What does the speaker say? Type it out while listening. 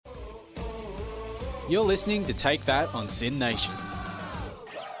You're listening to Take That on Sin Nation.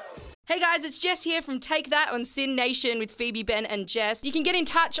 Hey guys, it's Jess here from Take That on Sin Nation with Phoebe, Ben and Jess. You can get in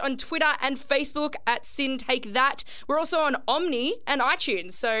touch on Twitter and Facebook at Sin Take That. We're also on Omni and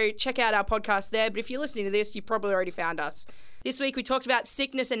iTunes, so check out our podcast there. But if you're listening to this, you've probably already found us. This week we talked about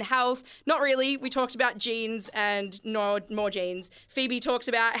sickness and health. Not really. We talked about genes and more genes. Phoebe talks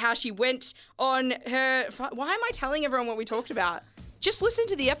about how she went on her... Why am I telling everyone what we talked about? Just listen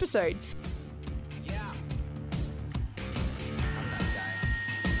to the episode.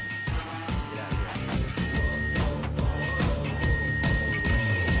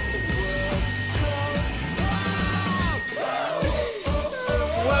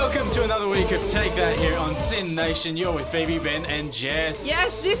 Welcome to another week of Take That here on Sin Nation. You're with Phoebe, Ben and Jess.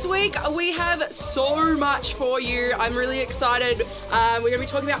 Yes, this week we have so much for you. I'm really excited. We're going to be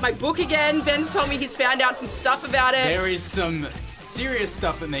talking about my book again. Ben's told me he's found out some stuff about it. There is some serious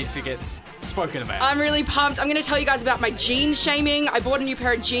stuff that needs to get spoken about. I'm really pumped. I'm going to tell you guys about my jean shaming. I bought a new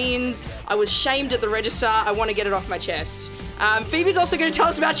pair of jeans. I was shamed at the register. I want to get it off my chest. Phoebe's also going to tell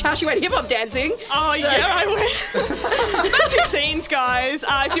us about how she went hip-hop dancing. Oh, so. Yeah, I went. Magic scenes, guys.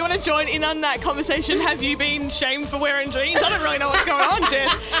 If you want to join in on that conversation, have you been shamed for wearing jeans? I don't really know what's going on,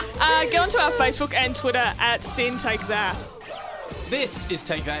 Jess. Get onto our Facebook and Twitter at Sin Take That. This is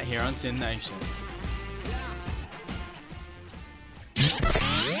Take That here on Sin Nation.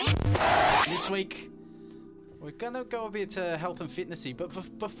 This week, we're going to go a bit health and fitnessy, but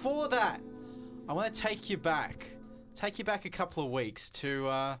before that, I want to take you back a couple of weeks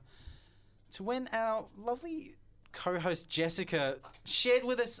to when our lovely co-host Jessica shared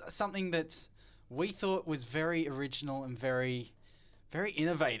with us something that we thought was very original and very, very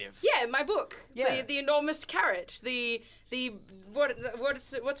innovative. Yeah, my book. Yeah. The Enormous Carrot.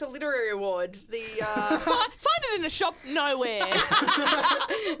 What's a literary award? Find it in a shop nowhere.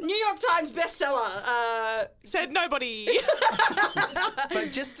 New York Times bestseller. Said nobody.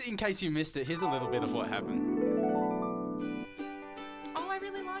 But just in case you missed it, here's a little bit of what happened.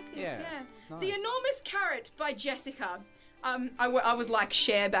 Yeah. Nice. The Enormous Carrot by Jessica. I was like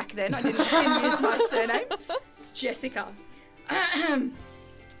Cher back then. I didn't use my surname. Jessica.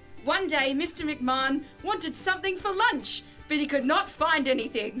 One day, Mr. McMahon wanted something for lunch, but he could not find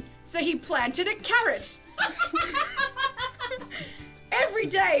anything, so he planted a carrot. Every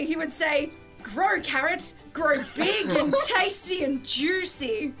day he would say, "Grow carrot, grow big and tasty and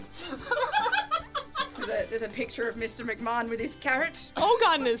juicy." There's a picture of Mr. McMahon with his carrot. All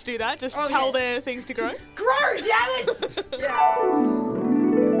gardeners do that, just tell their things to grow. Grow, damn it! Yeah.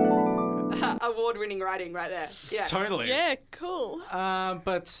 Award-winning writing right there. Yeah. Totally. Yeah, cool.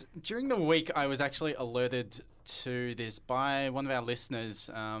 But during the week, I was actually alerted to this by one of our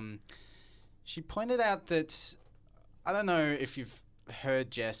listeners. She pointed out that, I don't know if you've heard,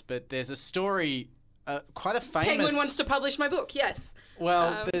 Jess, but there's a story... quite a famous... Penguin wants to publish my book, yes.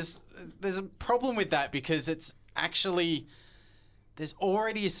 Well, there's a problem with that because it's actually... There's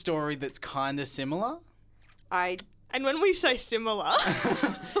already a story that's kind of similar. And when we say similar...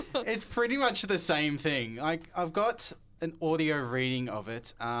 It's pretty much the same thing. I've got an audio reading of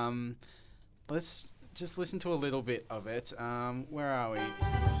it. Let's just listen to a little bit of it. Where are we?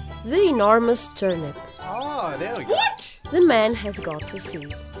 The Enormous Turnip. Oh, there we go. What? The man has got a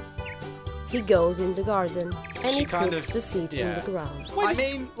seed. He goes in the garden and he puts the seed in the ground. Wait, I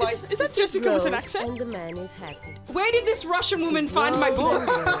mean, like... Is that Jessica with an Grows accent? and the man is happy. Where did this Russian woman find my Grows and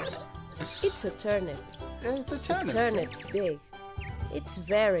book? grows. It's a turnip. It's a turnip. The turnip's big. It's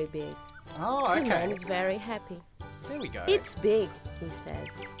very big. Oh, okay. The man is very happy. There we go. It's big, he says.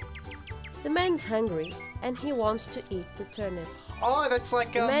 The man's hungry and he wants to eat the turnip. Oh, that's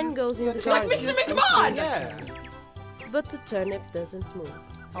like... The man goes in the It's like garden. Mr. McMahon! Yeah. But the turnip doesn't move.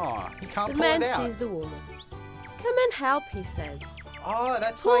 Oh, you can't The pull man it out. sees the woman. Come and help, he says. Oh,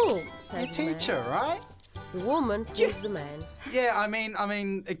 that's Cool, like says your the man. teacher, right? The woman pulls the man. Yeah, I mean,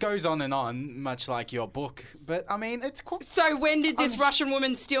 it goes on and on, much like your book. But I mean, it's quite... So when did this Russian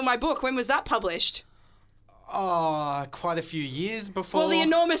woman steal my book? When was that published? Oh, quite a few years before. Well, The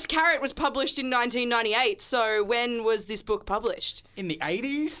Enormous Carrot was published in 1998, so when was this book published? In the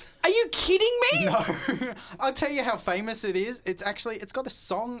 80s? Are you kidding me? No. I'll tell you how famous it is. It's got a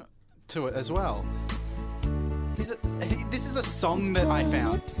song to it as well. This is a song that I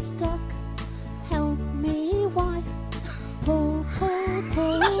found. Stuck. Help me, wife. Pull, pull,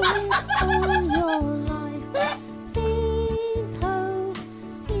 pull all your life. Heave ho,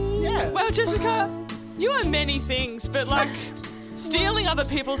 heave Yeah. Well, Jessica, you are many things, but like stealing other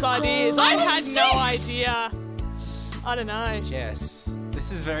people's ideas, I had no idea. I don't know. Yes.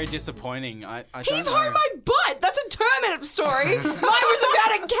 This is very disappointing. I don't Heave know. ho my butt! That's a turnip story! Mine was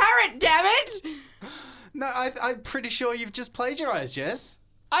about a carrot, damn it! I'm pretty sure you've just plagiarized, Jess.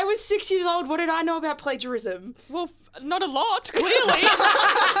 I was 6 years old. What did I know about plagiarism? Well, not a lot, clearly.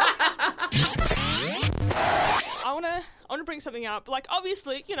 I wanna bring something up. Like,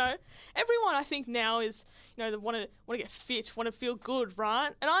 obviously, everyone I think now is, they want to get fit, want to feel good,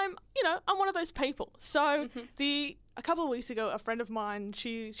 right? And I'm one of those people. So a couple of weeks ago, a friend of mine,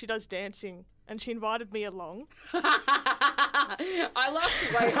 she does dancing, and she invited me along. I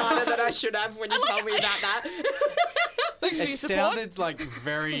laughed way harder than I should have when you told me about that. Thanks for your It support. sounded like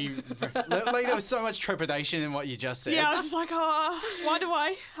very like there was so much trepidation in what you just said. Yeah, I was just like, why do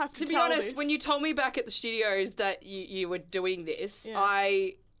I have to To be tell honest, this? when you told me back at the studios that you were doing this, Yeah.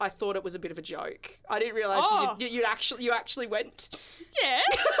 I thought it was a bit of a joke. I didn't realise you actually went. Yeah,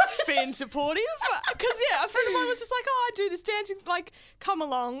 being supportive. Because a friend of mine was just like, I do this dancing. Like, come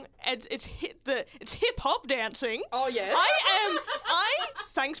along, and it's hip hop dancing. Oh yeah.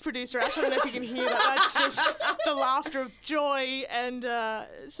 Thanks, producer Ash. I don't know if you can hear that. That's just the laughter of joy and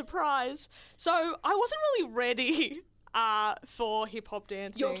surprise. So I wasn't really ready for hip hop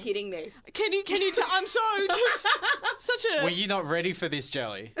dancing. You're kidding me. Can you I'm so just such a Were you not ready for this,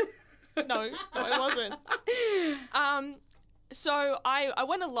 Jelly? No, it wasn't. So I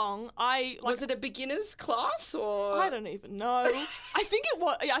went along. Was it a beginner's class or? I don't even know. I think it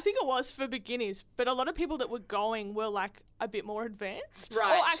was. Yeah, I think it was for beginners, but a lot of people that were going were like a bit more advanced,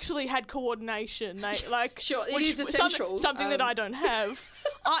 Right. Or actually had coordination. They like Sure, it which is was essential. Something that I don't have.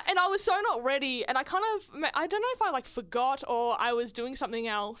 And I was so not ready, and I don't know if I like forgot or I was doing something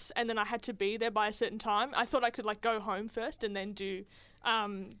else, and then I had to be there by a certain time. I thought I could like go home first and then do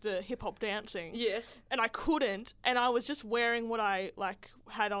the hip hop dancing. Yes. And I couldn't, and I was just wearing what I like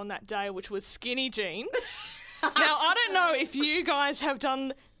had on that day, which was skinny jeans. Now I don't know if you guys have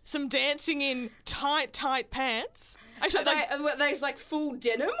done some dancing in tight pants. Actually, Were they like full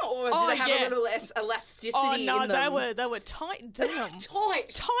denim or did they have a little less elasticity in them? they were tight denim.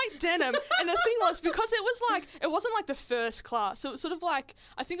 Tight Denim. And the thing was, because it wasn't like the first class, so it was sort of like,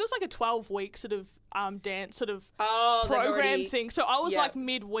 I think it was like a 12-week sort of dance sort of program thing. So I was like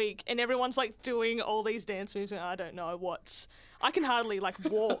midweek, and everyone's like doing all these dance moves, and I don't know I can hardly like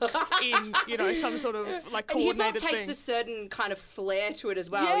walk in, some sort of like coordinated and hip hop takes thing. a certain kind of flair to it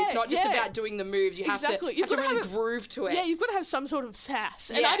as well. Yeah, it's not just yeah. about doing the moves. You have to really groove to it. Yeah, you've got to have some sort of sass,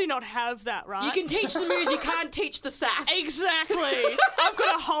 and Yeah. I do not have that, right? You can teach the moves, you can't teach the sass. Exactly. I've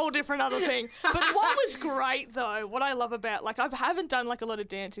got a whole different other thing. But what was great though, what I love about, like, I haven't done like a lot of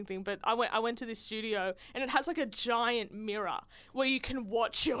dancing thing, but I went to this studio and it has like a giant mirror where you can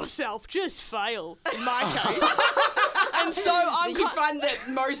watch yourself just fail, in my case. And so You find that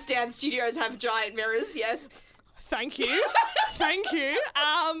most dance studios have giant mirrors, yes. Thank you. Thank you.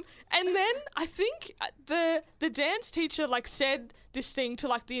 And then I think the dance teacher like said this thing to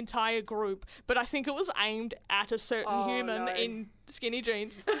like the entire group, but I think it was aimed at a certain human in skinny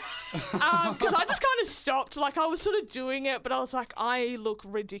jeans. Because I just kind of stopped. Like, I was sort of doing it, but I was like, I look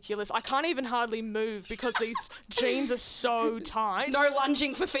ridiculous. I can't even hardly move because these jeans are so tight. No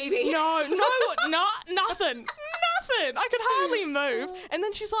lunging for Phoebe. No, nothing. I could hardly move. And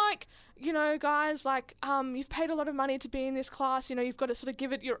then she's like, guys, like, you've paid a lot of money to be in this class. You've got to sort of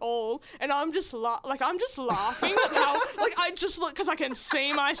give it your all. And I'm just laughing at how, like, I just look, because I can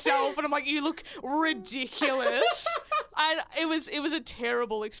see myself, and I'm like, you look ridiculous. And it was a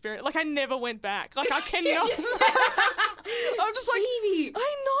terrible experience. Like, I never went back. Like, I cannot. I'm just like, Phoebe.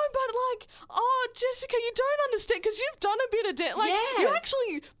 I know, but like, oh, Jessica, you don't understand, because you've done a bit of dance. Like, Yeah. you're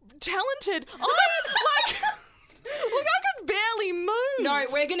actually talented. Look, I could barely move. No,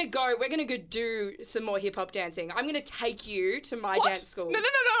 we're gonna go do some more hip hop dancing. I'm gonna take you to my dance school. No.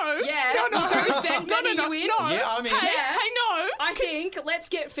 Yeah. No. With Ben. Ben, are you in? No. Yeah, I'm in. Hey, Yeah. hey, no. I think let's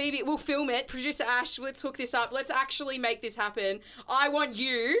get Phoebe. We'll film it. Producer Ash, let's hook this up. Let's actually make this happen. I want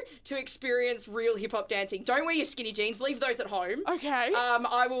you to experience real hip hop dancing. Don't wear your skinny jeans. Leave those at home. Okay.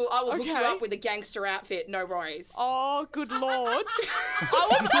 I will hook you Okay. up with a gangster outfit. No worries. Oh, good lord.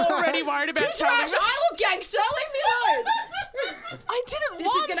 I was already worried about Producer Ash, telling I look gangster. Leave me alone. I did it This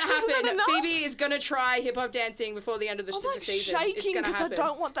once. is gonna Isn't that happen. enough? Phoebe is gonna try hip hop dancing before the end of the I'm like season. It's shaking gonna because I happen.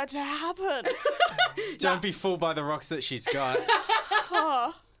 don't want that to happen. Don't be fooled by the rocks that she's got.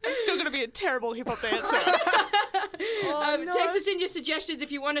 Oh, I'm still going to be a terrible hip hop dancer. No. Text us in your suggestions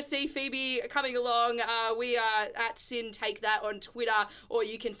if you want to see Phoebe coming along. We are at Sin Take That on Twitter, or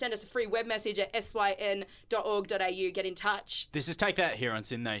you can send us a free web message at syn.org.au. Get in touch. This is Take That here on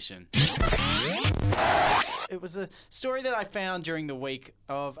Sin Nation. It was a story that I found during the week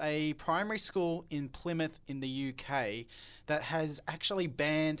of a primary school in Plymouth in the UK that has actually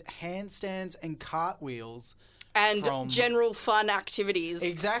banned handstands and cartwheels And from... general fun activities.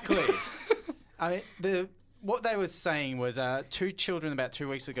 Exactly. I mean, what they were saying was 2 children about 2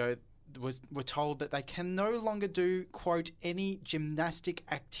 weeks ago were told that they can no longer do, quote, any gymnastic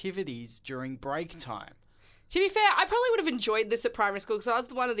activities during break time. To be fair, I probably would have enjoyed this at primary school because I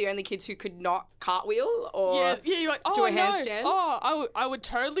was one of the only kids who could not cartwheel or you're like, do a no. handstand. Oh, I would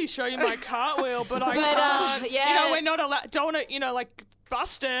totally show you my cartwheel, but I can't. yeah. You know, we're not allowed. Don't want to, like,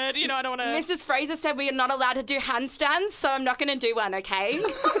 busted. You know, I don't want to. Mrs. Fraser said we are not allowed to do handstands, so I'm not going to do one, okay?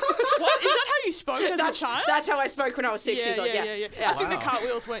 What? Is that how you spoke as a child? That's how I spoke when I was 6 years old, yeah. I think the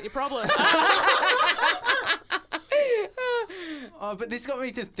cartwheels weren't your problem. But this got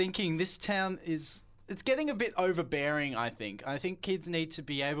me to thinking this town is... It's getting a bit overbearing, I think. I think kids need to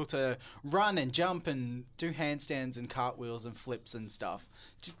be able to run and jump and do handstands and cartwheels and flips and stuff.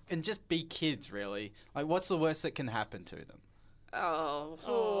 And just be kids, really. Like, what's the worst that can happen to them?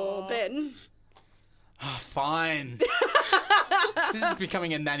 Oh, Ben. Oh, fine. This is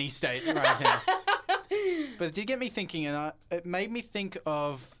becoming a nanny state right now. But it did get me thinking, and it made me think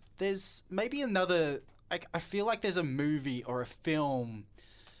of... There's maybe another... I feel like there's a movie or a film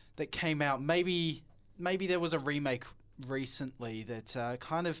that came out. Maybe there was a remake recently that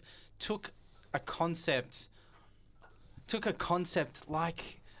kind of took a concept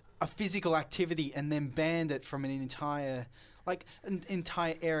like a physical activity and then banned it from an entire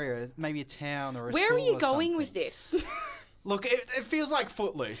area, maybe a town or a school. Where are you or going something. with this? Look, it feels like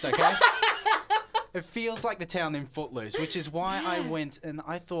Footloose, okay? It feels like the town in Footloose, which is why I went and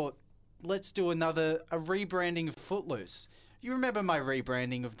I thought, let's do a rebranding of Footloose. You remember my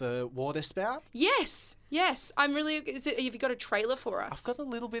rebranding of the water spout? Yes. I'm really... have you got a trailer for us? I've got a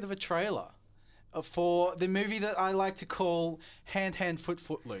little bit of a trailer for the movie that I like to call Hand, Foot,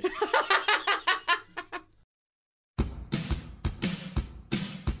 Footloose.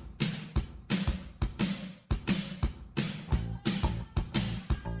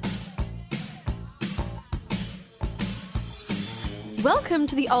 Welcome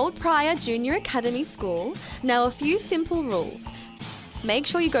to the Old Pryor Junior Academy School. Now a few simple rules. Make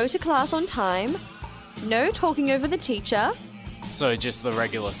sure you go to class on time. No talking over the teacher. So just the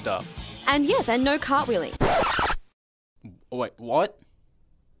regular stuff. And no cartwheeling. Wait, what?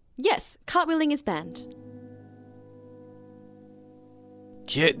 Yes, cartwheeling is banned.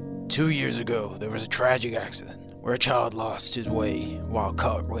 Kid, 2 years ago, there was a tragic accident where a child lost his way while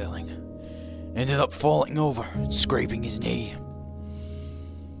cartwheeling. Ended up falling over and scraping his knee.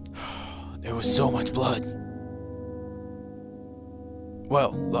 There was so much blood.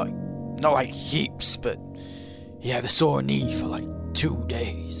 Well, not like heaps, but he had a sore knee for 2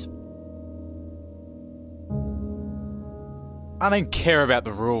 days. I don't care about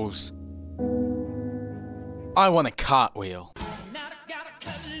the rules. I want a cartwheel.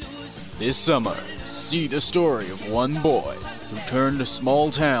 This summer, see the story of one boy who turned a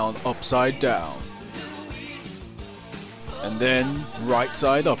small town upside down. And then right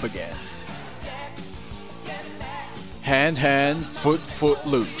side up again. Hand, foot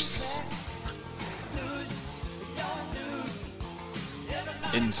loose.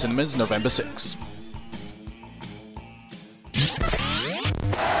 In cinemas November 6.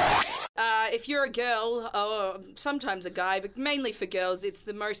 If you're a girl, or sometimes a guy, but mainly for girls, it's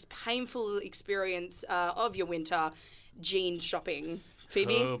the most painful experience of your winter, jean shopping.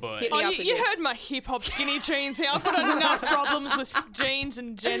 Phoebe, oh boy. hit me up with you this. heard my hip-hop skinny jeans thing. I've got enough problems with jeans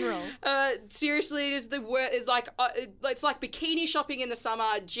in general. Seriously, it is the word. It's like bikini shopping in the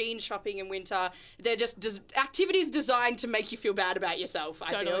summer, jean shopping in winter. They're just activities designed to make you feel bad about yourself.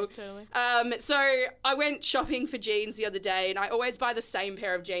 I feel. Totally. So I went shopping for jeans the other day, and I always buy the same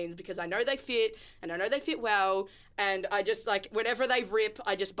pair of jeans because I know they fit, and I know they fit well, and I just whenever they rip,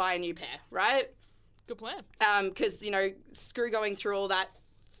 I just buy a new pair, right? Good plan. Because, screw going through all that,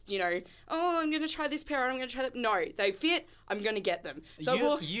 I'm going to try this pair, I'm going to try that. No, they fit, I'm going to get them.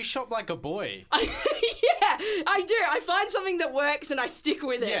 So you shop like a boy. Yeah, I do. I find something that works and I stick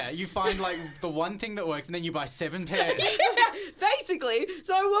with it. Yeah, you find the one thing that works and then you buy 7 pairs. Yeah, basically.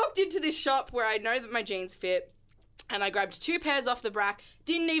 So I walked into this shop where I know that my jeans fit. And I grabbed 2 pairs off the rack,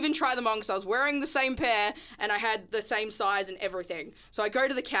 didn't even try them on because I was wearing the same pair and I had the same size and everything. So I go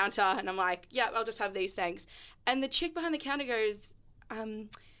to the counter and I'm like, yeah, I'll just have these, thanks. And the chick behind the counter goes,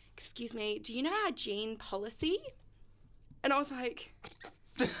 excuse me, do you know our jean policy? And I was like...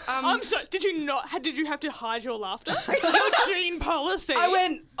 I'm sorry, did you have to hide your laughter? Your jean policy. I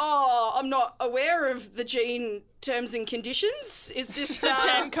went, I'm not aware of the jean terms and conditions? Is this... The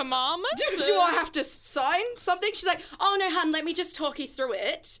Ten Commandments? do I have to sign something? She's like, oh, no, hun, let me just talk you through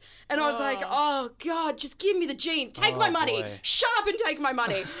it. And I was like, oh, God, just give me the jeans. Take my money. Boy. Shut up and take my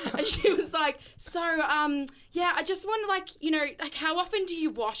money. And she was like, so, yeah, I just want to, like, you know, like, how often do you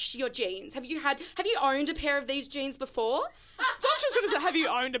wash your jeans? Have you owned a pair of these jeans before? I thought she was going to say, have you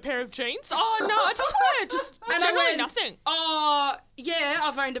owned a pair of jeans? Oh, no, I just wear just And I generally went, nothing. Oh, yeah,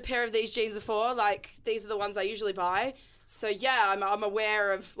 I've owned a pair of these jeans before. Like, these are the ones I usually buy. So, yeah, I'm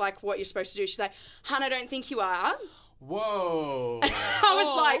aware of, like, what you're supposed to do. She's like, hun, I don't think you are. Whoa. I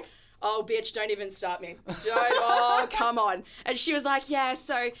was like, oh, bitch, don't even start me. Oh, come on. And she was like, yeah,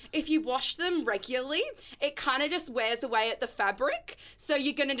 so if you wash them regularly, it kind of just wears away at the fabric, so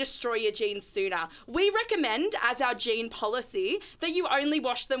you're going to destroy your jeans sooner. We recommend, as our jean policy, that you only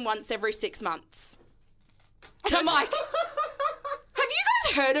wash them once every 6 months. And I'm like... Have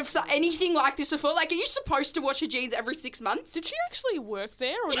you guys heard of anything like this before? Like, are you supposed to wash your jeans every 6 months? Did she actually work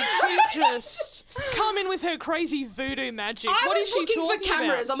there, or did she just come in with her crazy voodoo magic? I What was is she looking for talking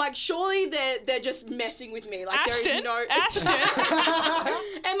cameras. about? I'm like, surely they're just messing with me. Like, there is Ashton? no... Ashton?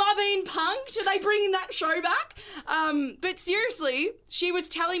 Am I being punked? Are they bringing that show back? But seriously, she was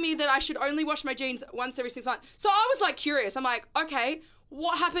telling me that I should only wash my jeans once every 6 months. So I was like curious. I'm like, okay,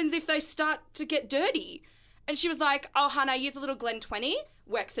 what happens if they start to get dirty? And she was like, oh, hun, I use a little Glen 20.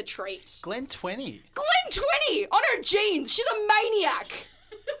 Works a treat. Glen 20. Glen 20 on her jeans. She's a maniac.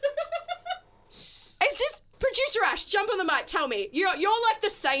 Is this... Producer Ash, jump on the mic. Tell me. You're like the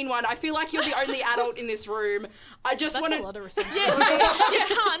sane one. I feel like you're the only adult in this room. I just want to... That's a lot of responsibility. Yeah,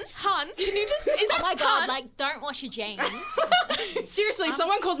 hun, can you just... Oh my God, like, don't wash your jeans. Seriously, if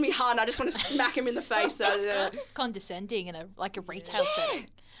someone calls me hun, I just want to smack him in the face. That's kind of condescending in a retail setting.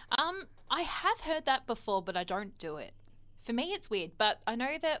 I have heard that before, but I don't do it. For me, it's weird, but I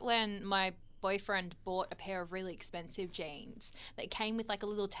know that when my boyfriend bought a pair of really expensive jeans that came with like a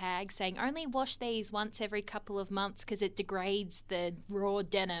little tag saying only wash these once every couple of months because it degrades the raw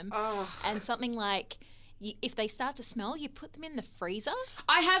denim, and something like if they start to smell, you put them in the freezer.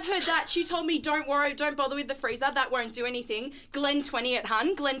 I have heard that. She told me, don't worry, don't bother with the freezer. That won't do anything. Glen 20 it,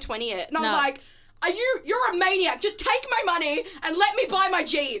 hun. Glen 20 it. And I was like, you're a maniac. Just take my money and let me buy my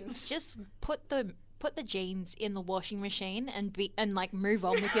jeans. Just put the jeans in the washing machine and like move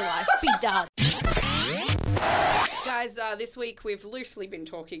on with your life. Be done. Guys, this week we've loosely been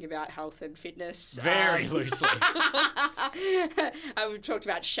talking about health and fitness. Very loosely. We've talked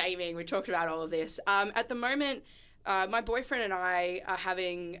about shaming. We've talked about all of this. At the moment, my boyfriend and I are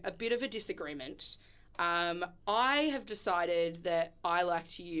having a bit of a disagreement. I have decided that I like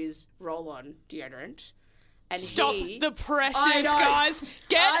to use roll-on deodorant. And Stop the presses, guys.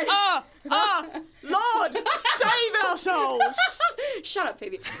 Lord, save our souls. Shut up,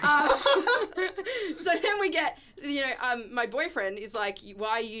 Phoebe. So then we get, my boyfriend is like, why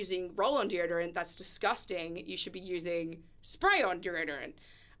are you using roll-on deodorant? That's disgusting. You should be using spray-on deodorant.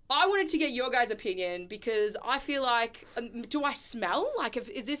 I wanted to get your guys' opinion because I feel like, do I smell? Like,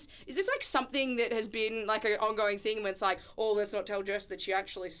 is this like something that has been like an ongoing thing when it's like, oh, let's not tell Jess that she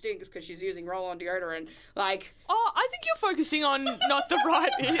actually stinks because she's using roll-on deodorant? Like, I think you're focusing on not the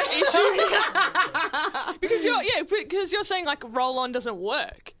right issue because you're saying like roll-on doesn't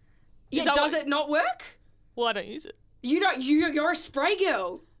work. Does it not work? Well, I don't use it. You don't. You're a spray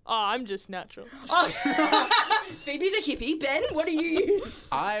girl. Oh, I'm just natural. Oh. Phoebe's a hippie. Ben, what do you use?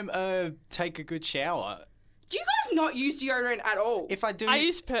 I'm take a good shower. Do you guys not use deodorant at all? If I do, I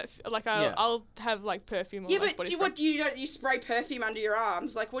use I'll have like perfume. Yeah, or, like, but body you spray perfume under your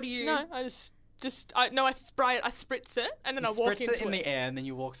arms? Like, what do you? No, I I spray it. I spritz it, and then I walk into it in the air, and then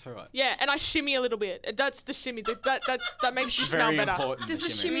you walk through it. Yeah, and I shimmy a little bit. That's the shimmy. That makes you smell Very better. important. Does the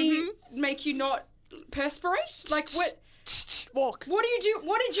shimmy make you not perspirate? Like what? Walk. What do you do?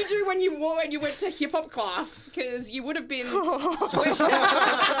 What did you do when you went to hip hop class? Because you would have been sweating.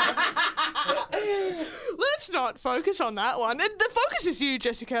 Let's not focus on that one. The focus is you,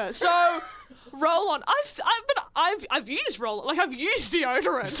 Jessica. So, roll on. I've used roll. Like I've used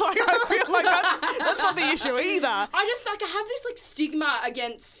deodorant. Like I feel like that's not the issue either. I just I have this like stigma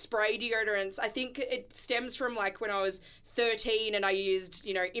against spray deodorants. I think it stems from like when I was 13 and I used,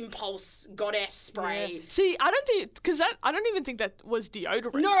 Impulse Goddess spray. Yeah. See, I don't even think that was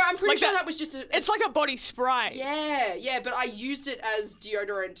deodorant. No, I'm pretty sure that was just it's like a body spray. Yeah, but I used it as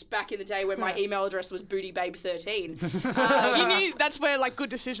deodorant back in the day when my email address was bootybabe13. You knew that's where like good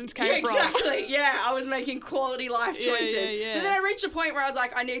decisions came from. Exactly, yeah. I was making quality life choices. Yeah. But then I reached a point where I was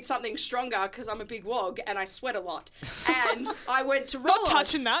like, I need something stronger because I'm a big wog and I sweat a lot. And I went to roll-on. Not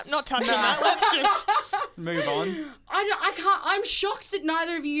touching that. Let's just move on. I can't. I'm shocked that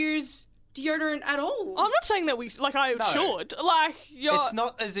neither of you use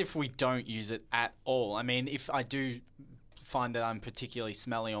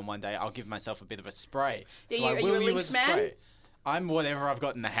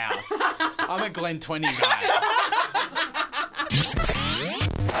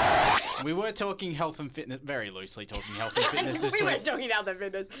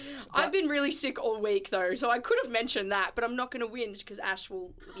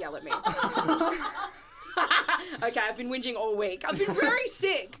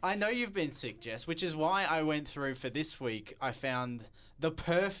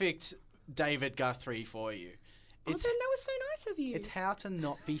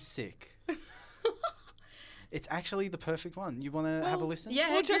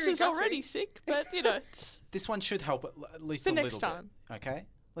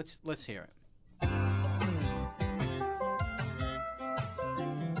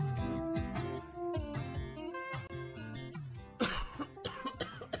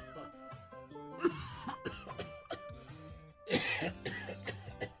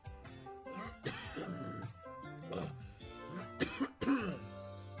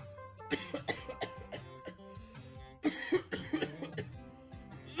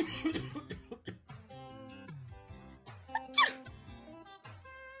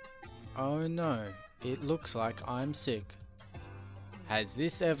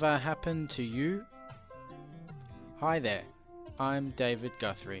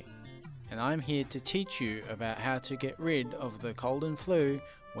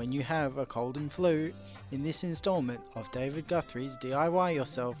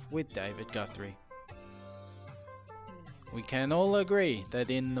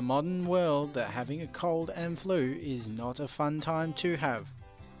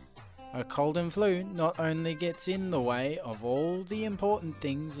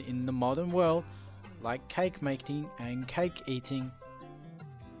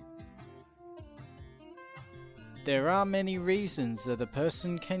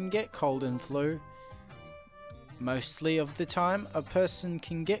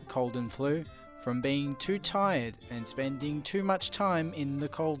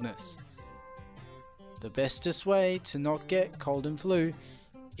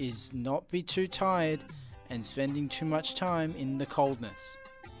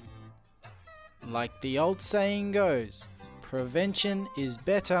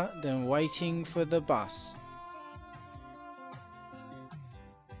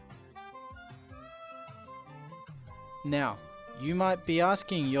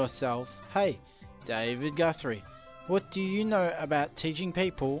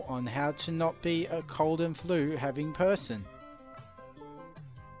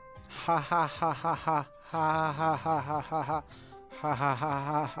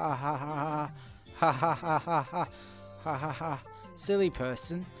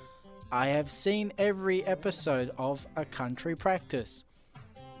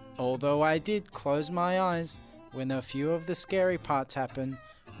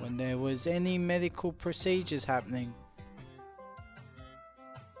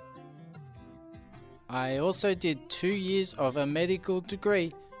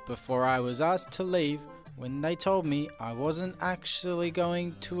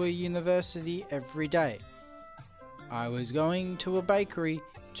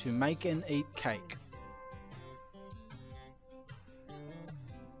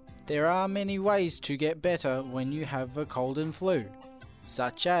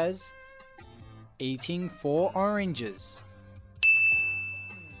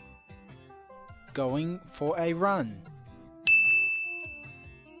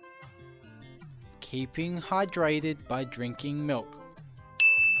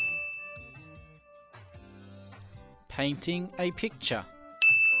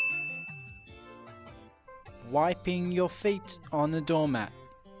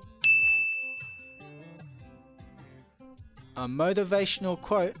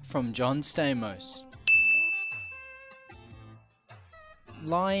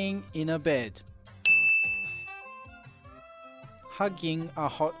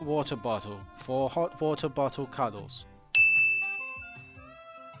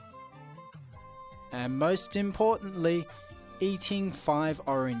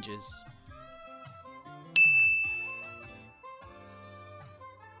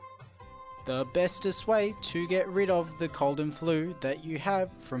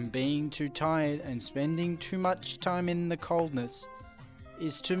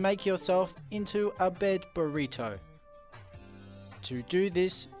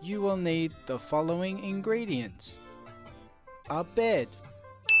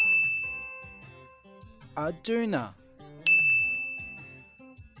a doona.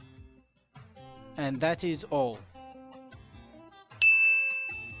 And that is all.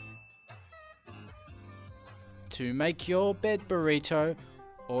 To make your bed burrito,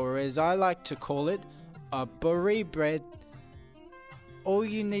 or as I like to call it, a burrito bread, all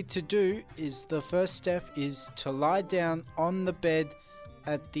you need to do is the first step is to lie down on the bed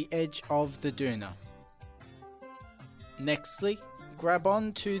at the edge of the doona. Nextly, grab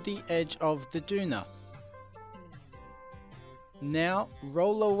on to the edge of the doona. Now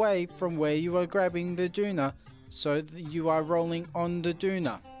roll away from where you are grabbing the doona so that you are rolling on the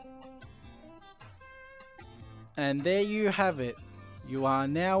doona. And there you have it. You are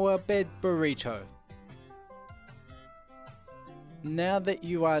now a bed burrito. Now that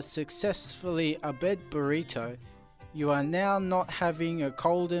you are successfully a bed burrito, you are now not having a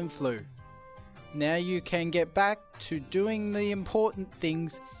cold and flu. Now you can get back to doing the important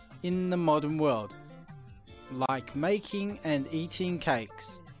things in the modern world, like making and eating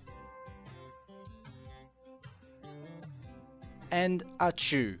cakes. And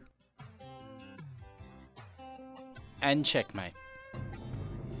achoo. And checkmate.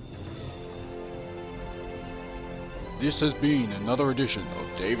 This has been another edition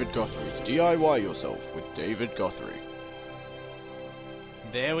of David Guthrie's DIY Yourself with David Guthrie.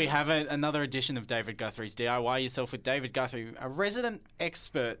 There we have it, another edition of David Guthrie's DIY Yourself with David Guthrie, a resident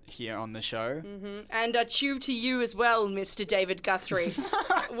expert here on the show. And a tube to you as well, Mr. David Guthrie.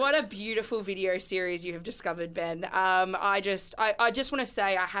 What a beautiful video series you have discovered, Ben. I just want to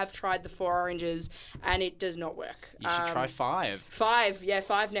say I have tried the 4 oranges and it does not work. You should try 5.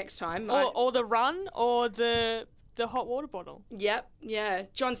 5 next time. Or the run or the hot water bottle. Yep, yeah.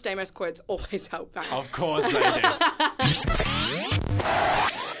 John Stamos quotes always help, mate. Of course they do.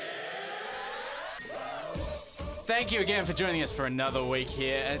 Thank you again for joining us for another week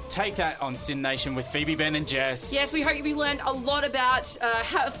here at Take That on Sin Nation with Phoebe, Ben and Jess. Yes, we hope you learned a lot about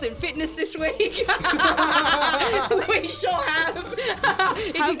health and fitness this week. We sure have.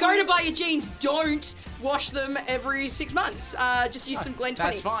 If you go to buy your jeans, don't wash them every 6 months. Just use some Glen 20.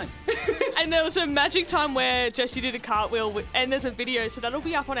 That's fine. And there was a magic time where Jessie did a cartwheel, and there's a video, so that'll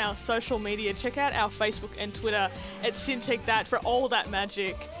be up on our social media. Check out our Facebook and Twitter at Sin Take That for all that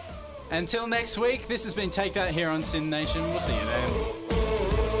magic. Until next week, this has been Take That here on Sin Nation. We'll see you then.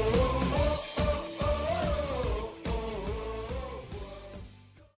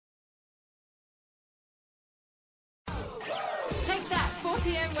 Take That, 4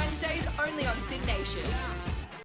 p.m. Wednesdays, only on Sin Nation.